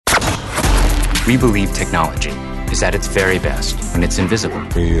We believe technology is at its very best when it's invisible.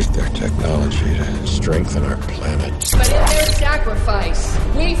 We used their technology to strengthen our planet. But in their sacrifice,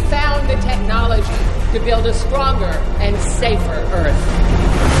 we found the technology to build a stronger and safer Earth.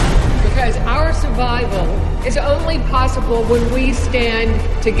 Because our survival is only possible when we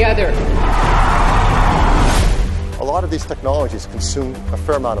stand together. A lot of these technologies consume a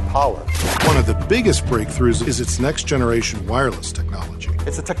fair amount of power. One of the biggest breakthroughs is its next generation wireless technology.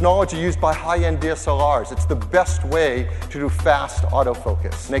 It's a technology used by high-end DSLRs. It's the best way to do fast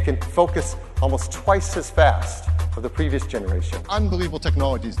autofocus. And they can focus almost twice as fast of the previous generation. Unbelievable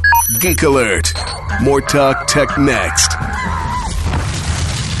technologies. Geek Alert. More Talk Tech next.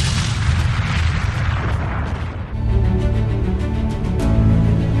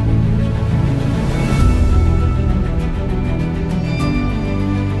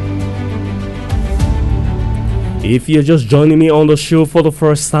 If you're just joining me on the show for the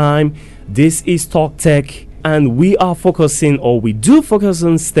first time, this is Talk Tech, and we do focus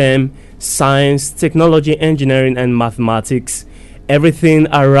on STEM, science, technology, engineering, and mathematics. Everything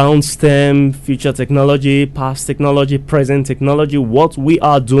around STEM, future technology, past technology, present technology, what we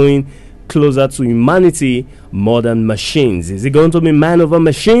are doing closer to humanity, more than machines. Is it going to be man over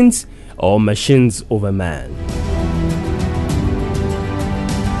machines or machines over man?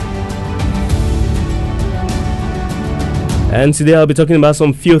 And today I'll be talking about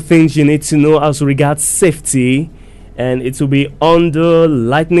some few things you need to know as regards safety, and it will be under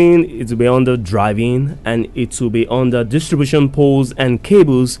lightning, it will be under driving, and it will be under distribution poles and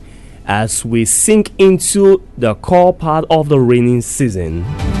cables as we sink into the core part of the rainy season.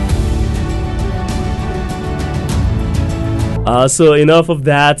 So enough of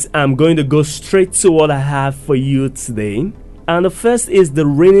that, I'm going to go straight to what I have for you today. And the first is the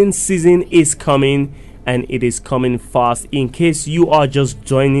raining season is coming, and it is coming fast. In case you are just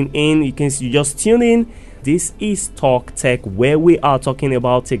joining in case you just tune in, this is Talk Tech, where we are talking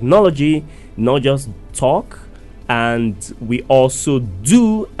about technology, not just talk, and we also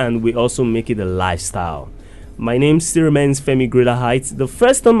do, and we also make it a lifestyle. My name still remains Femi Greater Heights. The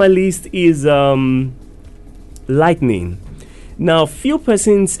first on my list is lightning. Now, few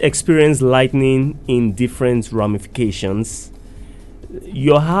persons experience lightning in different ramifications.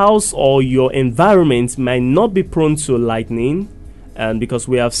 Your house or your environment might not be prone to lightning, and because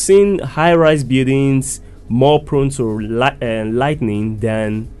we have seen high-rise buildings more prone to lightning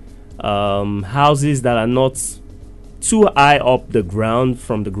than houses that are not too high up the ground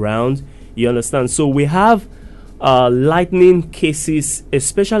from the ground. You understand? So we have lightning cases,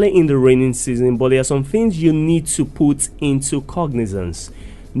 especially in the raining season, but there are some things you need to put into cognizance.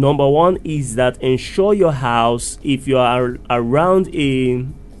 Number one is that ensure your house, if you are around a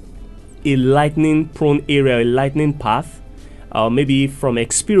lightning prone area, a lightning path, maybe from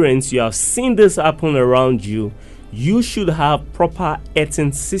experience you have seen this happen around you, you should have proper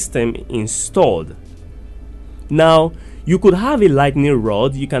earthing system installed. Now, you could have a lightning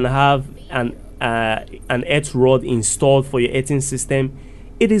rod, you can have an earth rod installed for your earthing system.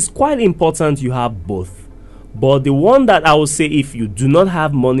 It is quite important you have both. But the one that I would say, if you do not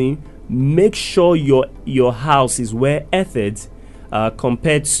have money, make sure your house is well earthed,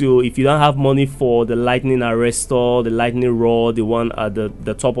 compared to if you don't have money for the lightning arrestor, the lightning rod, the one at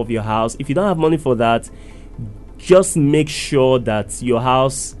the top of your house. If you don't have money for that, just make sure that your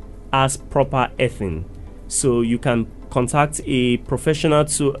house has proper earthing. So you can contact a professional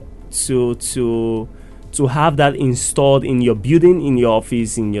to have that installed in your building, in your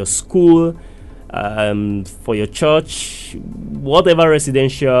office, in your school, for your church, whatever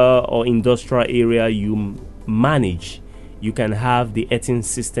residential or industrial area you manage, you can have the earthing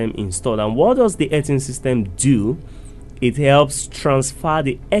system installed. And what does the earthing system do? It helps transfer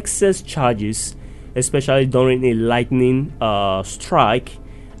the excess charges, especially during a lightning strike,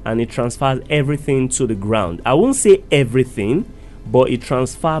 and it transfers everything to the ground. I won't say everything, but it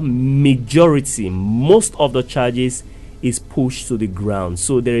transfers majority. Most of the charges is pushed to the ground,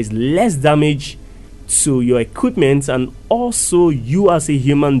 so there is less damage to your equipment and also you as a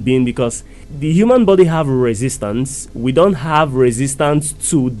human being, because the human body have resistance. We don't have resistance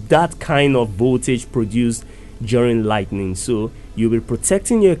to that kind of voltage produced during lightning. So you'll be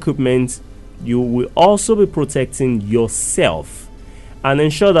protecting your equipment, you will also be protecting yourself. And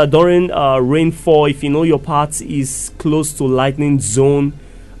ensure that during rainfall, if you know your part is close to lightning zone,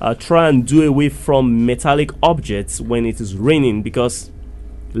 try and do away from metallic objects when it is raining, because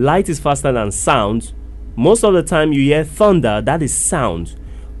light is faster than sound. Most of the time you hear thunder, that is sound,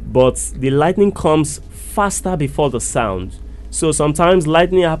 but the lightning comes faster before the sound. So sometimes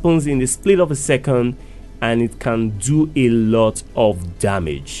lightning happens in the split of a second and it can do a lot of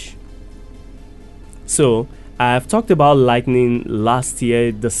damage. So I've talked about lightning last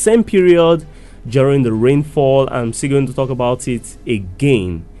year, the same period during the rainfall. I'm still going to talk about it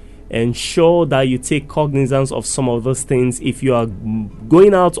again. Ensure that you take cognizance of some of those things. If you are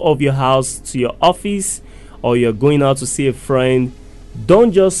going out of your house to your office, or you're going out to see a friend,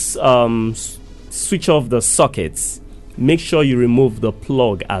 don't just switch off the sockets. Make sure you remove the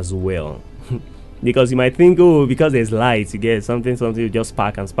plug as well. Because you might think, oh, because there's light, you get something, you just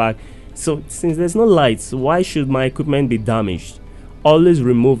spark and spark. So since there's no lights, why should my equipment be damaged? Always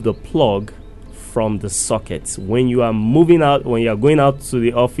remove the plug from the sockets when you are moving out, when you are going out to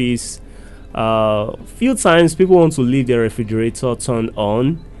the office. Few times people want to leave their refrigerator turned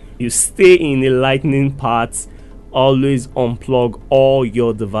on. You stay in the lightning part. Always unplug all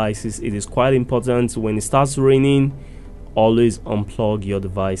your devices. It is quite important. When it starts raining, always unplug your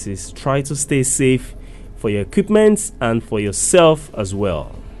devices. Try to stay safe for your equipment and for yourself as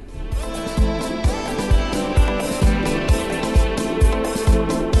well.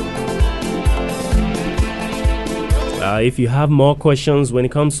 If you have more questions when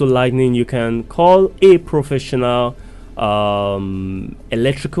it comes to lightning, you can call a professional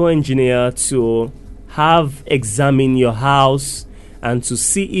electrical engineer to have examine your house and to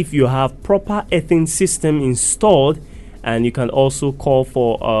see if you have proper earthing system installed. And you can also call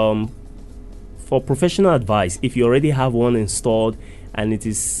for professional advice if you already have one installed and it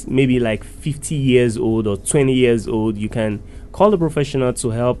is maybe like 50 years old or 20 years old. You can call the professional to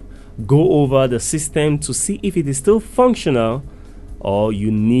help go over the system to see if it is still functional, or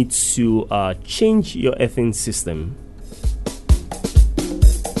you need to change your earthing system.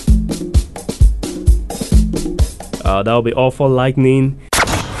 That'll be all for lightning.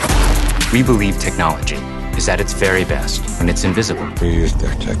 We believe technology is at its very best when it's invisible. We use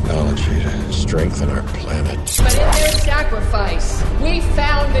their technology to strengthen our planet. But in their sacrifice, we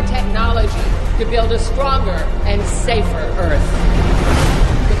found the technology to build a stronger and safer Earth.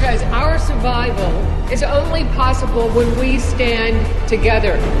 Because our survival is only possible when we stand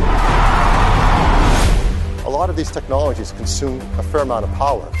together. A lot of these technologies consume a fair amount of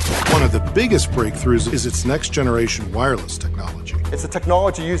power. One of the biggest breakthroughs is its next generation wireless technology. It's a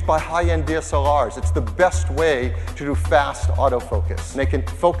technology used by high-end DSLRs. It's the best way to do fast autofocus. And they can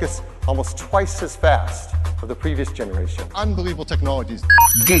focus almost twice as fast of the previous generation. Unbelievable technologies.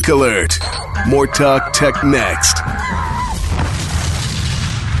 Geek Alert. More Talk Tech next.